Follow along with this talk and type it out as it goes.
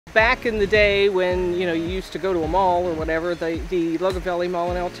Back in the day when, you know, you used to go to a mall or whatever, the Logan Valley Mall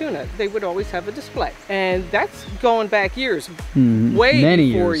in Altoona, they would always have a display. And that's going back years, way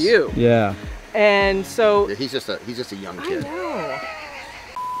many before years. you. Yeah. And so... Yeah, he's just a young kid. I know.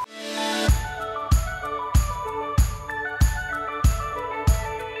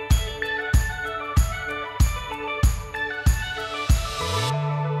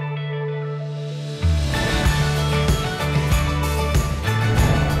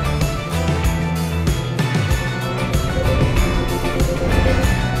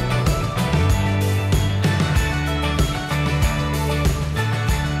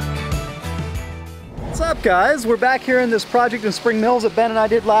 What's up, guys? We're back here in this project in Spring Mills that Ben and I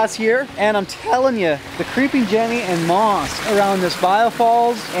did last year, and I'm telling you, the creeping jenny and moss around this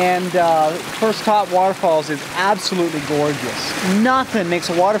biofalls and first top waterfalls is absolutely gorgeous. Nothing makes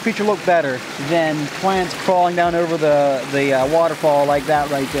a water feature look better than plants crawling down over the waterfall like that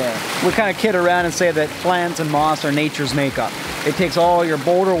right there. We kind of kid around and say that plants and moss are nature's makeup. It takes all your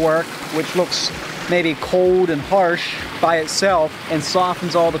boulder work, which looks maybe cold and harsh by itself, and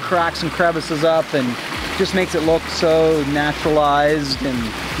softens all the cracks and crevices up and just makes it look so naturalized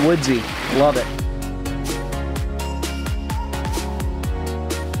and woodsy. Love it.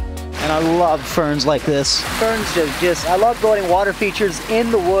 And I love ferns like this. Ferns I love building water features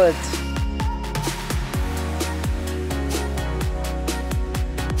in the woods.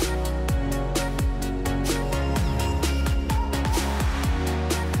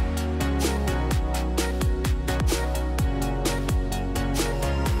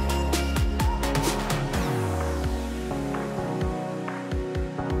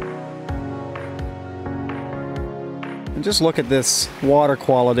 Just look at this water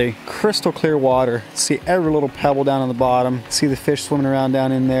quality. Crystal clear water. See every little pebble down on the bottom. See the fish swimming around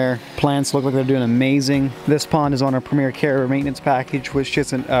down in there. Plants look like they're doing amazing. This pond is on our Premier Care maintenance package, which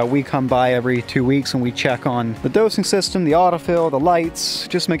just we come by every 2 weeks and we check on the dosing system, the autofill, the lights,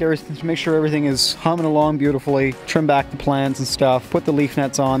 just make sure everything is humming along beautifully. Trim back the plants and stuff. Put the leaf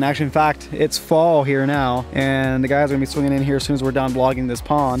nets on. Actually, in fact, it's fall here now, and the guys are gonna be swinging in here as soon as we're done blogging this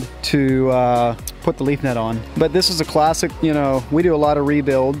pond to put the leaf net on. But this is a classic, you know, we do a lot of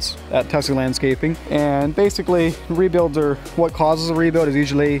rebuilds at Tussey Landscaping, and basically rebuilds are what causes a rebuild is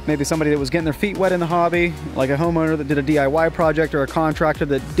usually maybe somebody that was getting their feet wet in the hobby, like a homeowner that did a DIY project, or a contractor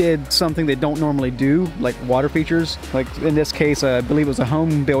that did something they don't normally do, like water features. Like in this case, I believe it was a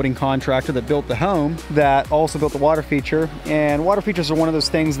home building contractor that built the home that also built the water feature. And water features are one of those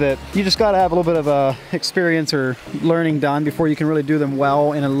things that you just got to have a little bit of experience or learning done before you can really do them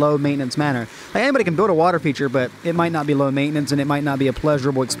well in a low maintenance manner. Like anybody can build a water feature, but it might not be low maintenance and it might not be a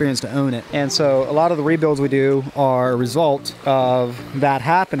pleasurable experience to own it. And so a lot of the rebuilds we do are a result of that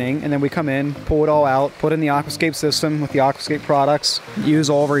happening, and then we come in, pull it all out, put in the aquascape system with the aquascape products, use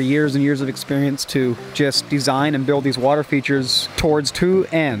all of our years and years of experience to just design and build these water features towards two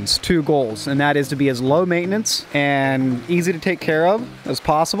ends, two goals, and that is to be as low maintenance and easy to take care of as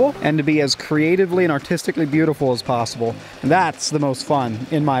possible, and to be as creatively and artistically beautiful as possible. And that's the most fun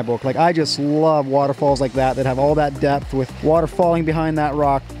in my book. Like, I just love waterfalls like that have all that depth, with water falling behind that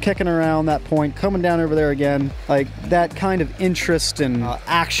rock, kicking around that point, coming down over there again. Like, that kind of interest and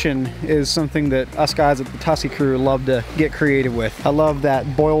action is something that us guys at the Tussey crew love to get creative with. I love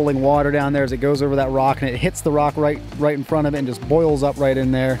that boiling water down there as it goes over that rock and it hits the rock right in front of it and just boils up right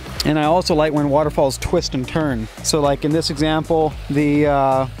in there. And I also like when waterfalls twist and turn. So like in this example,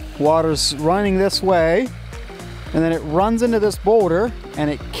 the water's running this way, and then it runs into this boulder and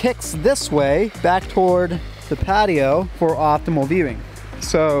it kicks this way back toward the patio for optimal viewing.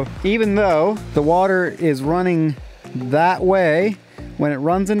 So even though the water is running that way, when it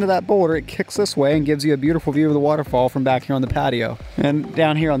runs into that boulder, it kicks this way and gives you a beautiful view of the waterfall from back here on the patio. And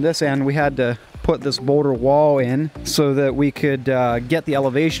down here on this end, we had to put this boulder wall in so that we could get the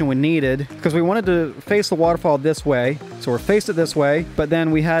elevation we needed, because we wanted to face the waterfall this way. So we're faced it this way, but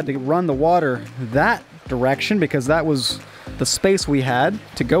then we had to run the water that direction because that was the space we had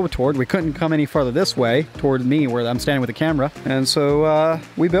to go toward. We couldn't come any further this way toward me where I'm standing with the camera. And so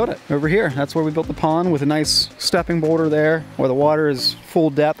we built it over here. That's where we built the pond, with a nice stepping boulder there where the water is full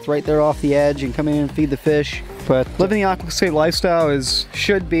depth right there off the edge, and come in and feed the fish. But living the aquascape lifestyle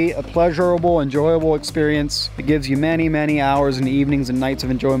should be a pleasurable, enjoyable experience. It gives you many, many hours and evenings and nights of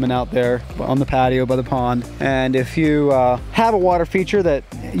enjoyment out there on the patio by the pond. And if you have a water feature that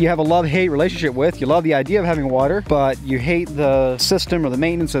you have a love-hate relationship with, you love the idea of having water, but you hate the system or the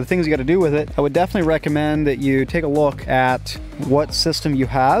maintenance or the things you got to do with it, I would definitely recommend that you take a look at what system you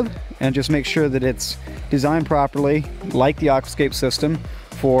have and just make sure that it's designed properly, like the aquascape system,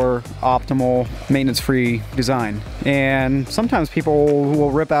 for optimal maintenance-free design. And sometimes people will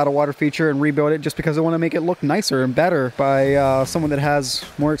rip out a water feature and rebuild it just because they want to make it look nicer and better by someone that has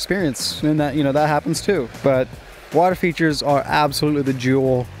more experience, and that, you know, that happens too. But water features are absolutely the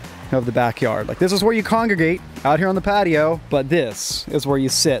jewel of the backyard. Like, this is where you congregate out here on the patio, but this is where you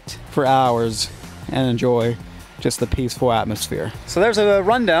sit for hours and enjoy just the peaceful atmosphere. So there's a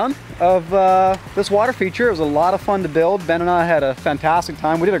rundown of this water feature. It was a lot of fun to build. Ben and I had a fantastic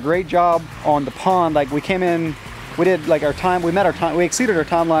time. We did a great job on the pond. Like, we came in, we did like our time, we exceeded our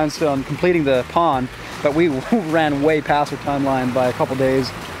timelines on completing the pond, but we ran way past our timeline by a couple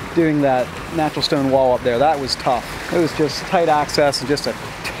days doing that natural stone wall up there. That was tough. It was just tight access and just a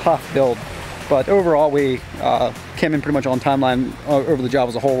tough build. But overall, we came in pretty much on timeline over the job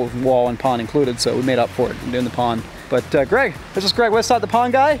as a whole, wall and pond included, so we made up for it doing the pond. But Greg, this is Greg Wittstock, the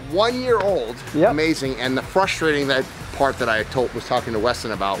pond guy. 1 year old, yep. Amazing. And the frustrating part that I was talking to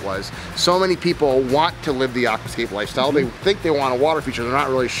Weston about was so many people want to live the aquascape lifestyle. They think they want a water feature, they're not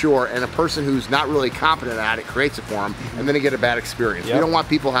really sure, and a person who's not really competent at it creates it for them, and then they get a bad experience. Yep. We don't want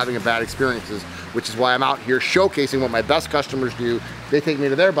people having a bad experiences, which is why I'm out here showcasing what my best customers do. They take me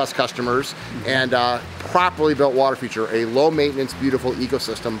to their best customers, and properly built water feature, a low maintenance, beautiful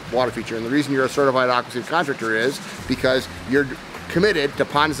ecosystem water feature. And the reason you're a certified aquascape contractor is because you're committed to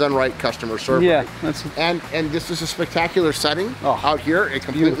Ponds Done Right customer service. Yeah, and this is a spectacular setting out here. It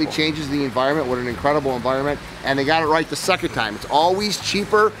completely beautiful. Changes the environment. What an incredible environment. And they got it right the second time. It's always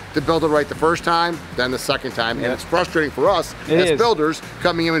cheaper to build it right the first time than the second time. Yeah. And it's frustrating for us as builders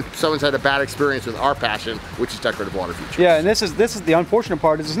coming in when someone's had a bad experience with our passion, which is decorative water features. Yeah, and this is the unfortunate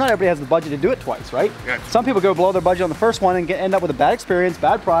part is not everybody has the budget to do it twice, right? Yeah. Some people go below their budget on the first one and end up with a bad experience,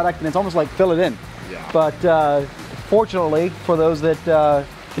 bad product, and it's almost like fill it in. Yeah. But fortunately, for those that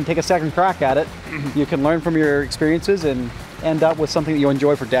can take a second crack at it, you can learn from your experiences and end up with something that you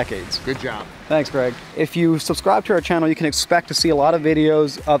enjoy for decades. Good job. Thanks, Greg. If you subscribe to our channel, you can expect to see a lot of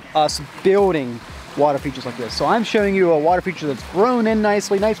videos of us building water features like this. So I'm showing you a water feature that's grown in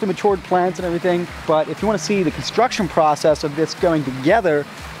nicely matured plants and everything. But if you want to see the construction process of this going together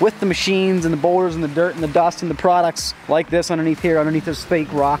with the machines and the boulders and the dirt and the dust and the products like this underneath here, underneath this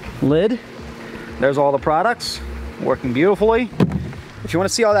fake rock lid, there's all the products working beautifully. If you want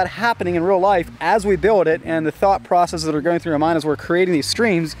to see all that happening in real life as we build it and the thought processes that are going through our mind as we're creating these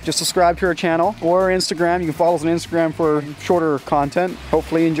streams, just subscribe to our channel or Instagram. You can follow us on Instagram for shorter content.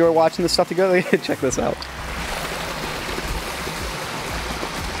 Hopefully you enjoy watching this stuff together. Check this out.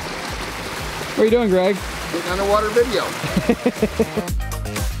 What are you doing, Greg? Getting underwater video.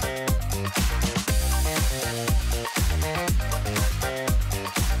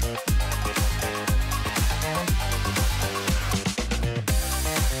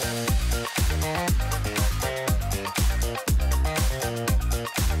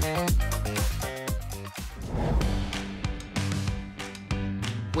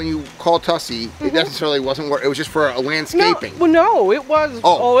 When you called Tussey, it necessarily wasn't where it was just for a landscaping. No, well, no, it was.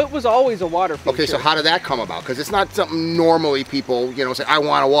 Oh, it was always a water feature. Okay, so how did that come about? Because it's not something normally people, you know, say, I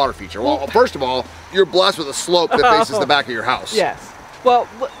want a water feature. Well, first of all, you're blessed with a slope that faces the back of your house. Yes. Well,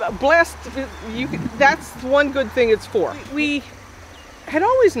 blessed. That's one good thing it's for. We had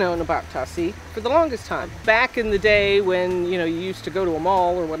always known about Tussey for the longest time. Back in the day when, you know, you used to go to a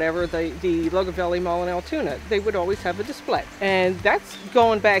mall or whatever, the Logan Valley Mall in Altoona, they would always have a display. And that's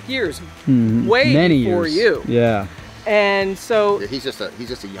going back years, way many before years. you. Yeah. And so... Yeah, he's just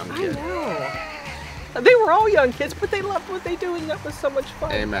a young kid. I know. They were all young kids, but they loved what they do, and that was so much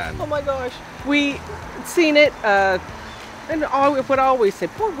fun. Amen. Oh my gosh. We seen it, and I would always say,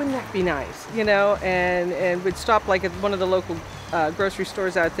 boy, wouldn't that be nice, you know? And we'd stop like at one of the local grocery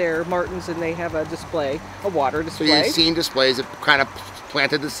stores out there, Martin's, and they have a display, a water display. So you've seen displays that kind of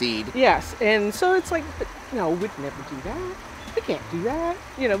planted the seed. Yes, and so it's like, but no, we'd never do that. We can't do that.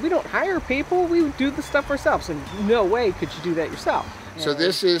 You know, we don't hire people. We would do the stuff ourselves, and no way could you do that yourself. So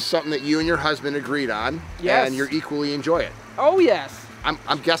this is something that you and your husband agreed on, yes, and you equally enjoy it. Oh yes.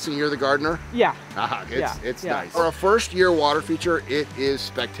 I'm guessing you're the gardener? Yeah. It's nice. For a first year water feature, it is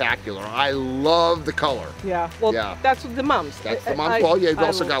spectacular. I love the color. Yeah. Well, that's the mums. That's the mums. Well, you've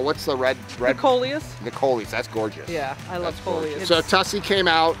also got, what's the red? Nicolius. Nicolius, that's gorgeous. Yeah, I love Nicolius. So Tussey came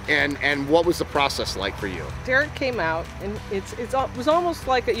out, and what was the process like for you? Derek came out, and it was almost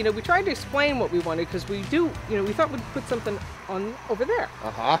like, you know, we tried to explain what we wanted, because we thought we'd put something on over there.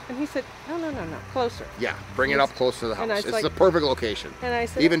 And he said, no, closer. Yeah, bring it up close to the house. It's like, the perfect location. And I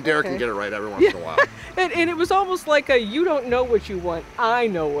said, even Derek can get it right every once in a while. and it was almost like a, you don't know what you want, I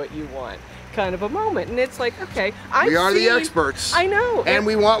know what you want kind of a moment. And it's like, okay, we are the experts. I know. And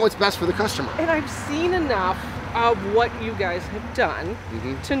we want what's best for the customer. And I've seen enough of what you guys have done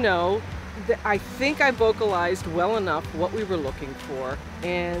to know that I think I vocalized well enough what we were looking for,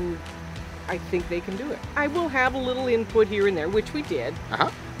 and I think they can do it. I will have a little input here and there, which we did.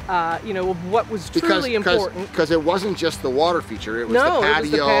 You know, of what was truly important. Because it wasn't just the water feature, it was, no, the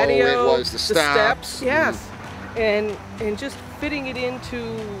patio, it was the steps. Yes. And just fitting it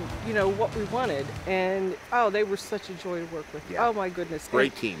into, you know, what we wanted. And oh, they were such a joy to work with. Yeah. Oh my goodness.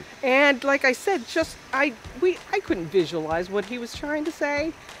 Great team. And like I said, I couldn't visualize what he was trying to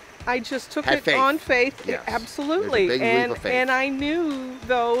say. I just took it on faith. Yes. Absolutely. There's a big leap of faith. And I knew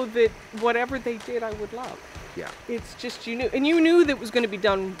though that whatever they did I would love. Yeah. It's just you knew that it was going to be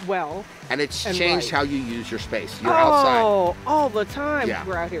done well. And it's changed how you use your space. You're outside. outside. All the time. Yeah.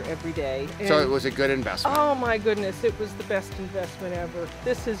 We're out here every day. And so it was a good investment. Oh my goodness, it was the best investment ever.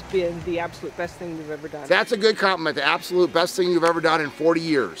 This has been the absolute best thing we've ever done. That's a good compliment. The absolute best thing you've ever done in 40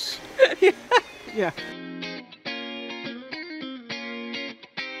 years. Yeah.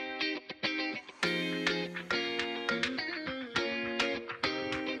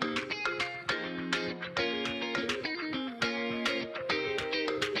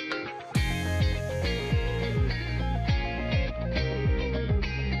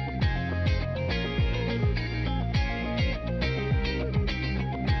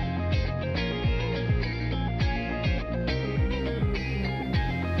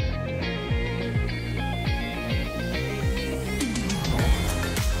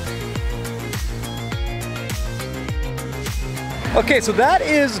 Okay, so that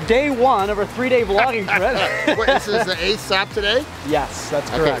is day one of our 3-day vlogging trip. Wait, this is the 8th stop today? Yes, that's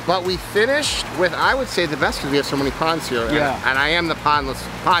correct. Okay, but we finished with, I would say, the best because we have so many ponds here. Yeah. And I am the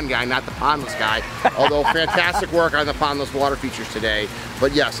pond guy, not the pondless guy. Although fantastic work on the pondless water features today.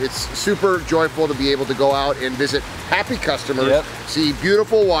 But yes, it's super joyful to be able to go out and visit happy customers, see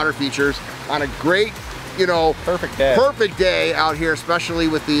beautiful water features on a great, you know, perfect day out here, especially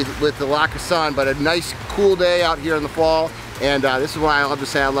with the lack of sun, but a nice cool day out here in the fall. And this is why I love to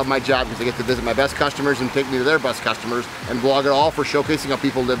say I love my job, because I get to visit my best customers and take me to their best customers and vlog it all for showcasing how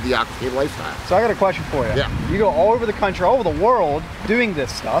people live the aquascape lifestyle. So I got a question for you. Yeah. You go all over the country, all over the world doing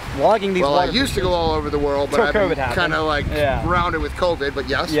this stuff, vlogging these water I used to go all over the world, but I've been kind of like surrounded with COVID, but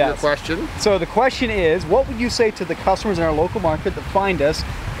yes, your question. So the question is, what would you say to the customers in our local market that find us,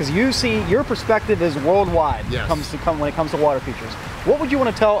 because you see your perspective is worldwide when it comes to water features. What would you want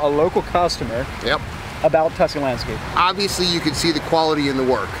to tell a local customer about Tussey Landscaping? Obviously you can see the quality in the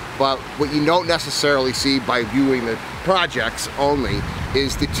work, but what you don't necessarily see by viewing the projects only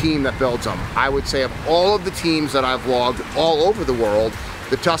is the team that builds them. I would say of all of the teams that I've vlogged all over the world,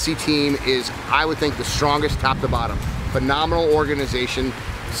 the Tussey team is, I would think, the strongest top to bottom. Phenomenal organization.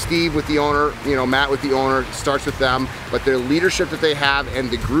 Steve with the owner, you know, Matt with the owner, starts with them, but their leadership that they have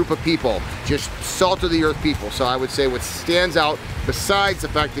and the group of people, just salt of the earth people. So I would say what stands out, besides the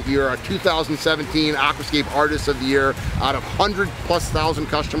fact that you're a 2017 Aquascape Artist of the Year out of 100,000+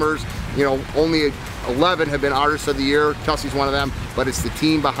 customers, you know, only 11 have been Artists of the Year. Tussey's one of them, but it's the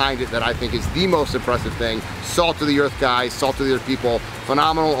team behind it that I think is the most impressive thing. Salt of the earth guys, salt of the earth people,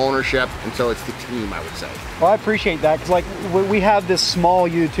 phenomenal ownership, and so it's the team, I would say. Well, I appreciate that, because like we have this small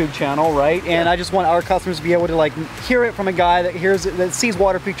YouTube channel, right? And I just want our customers to be able to like hear it from a guy that sees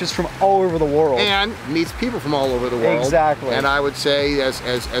water features from all over the world. And meets people from all over the world. Exactly. And I would say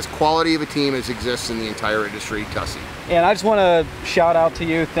as quality of a team as exists in the entire industry, Tussey. And I just want to shout out to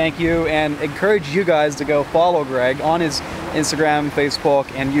you, thank you, and encourage you guys to go follow Greg on his Instagram, Facebook,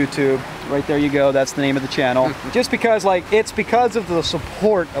 and YouTube. Right there you go, that's the name of the channel. Just because it's because of the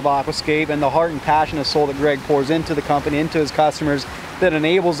support of Aquascape and the heart and passion and soul that Greg pours into the company, into his customers, that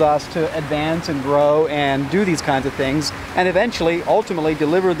enables us to advance and grow and do these kinds of things, and eventually, ultimately,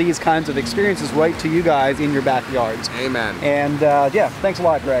 deliver these kinds of experiences right to you guys in your backyards. Amen. And yeah, thanks a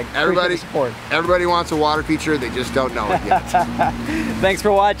lot, Greg. Everybody wants a water feature, they just don't know it yet. Thanks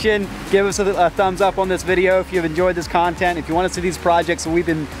for watching. Give us a thumbs up on this video if you've enjoyed this content. If you want to see these projects that we've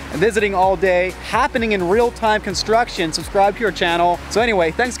been visiting all day, happening in real-time construction, subscribe to our channel. So anyway,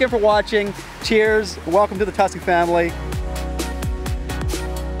 thanks again for watching. Cheers. Welcome to the Tussey family.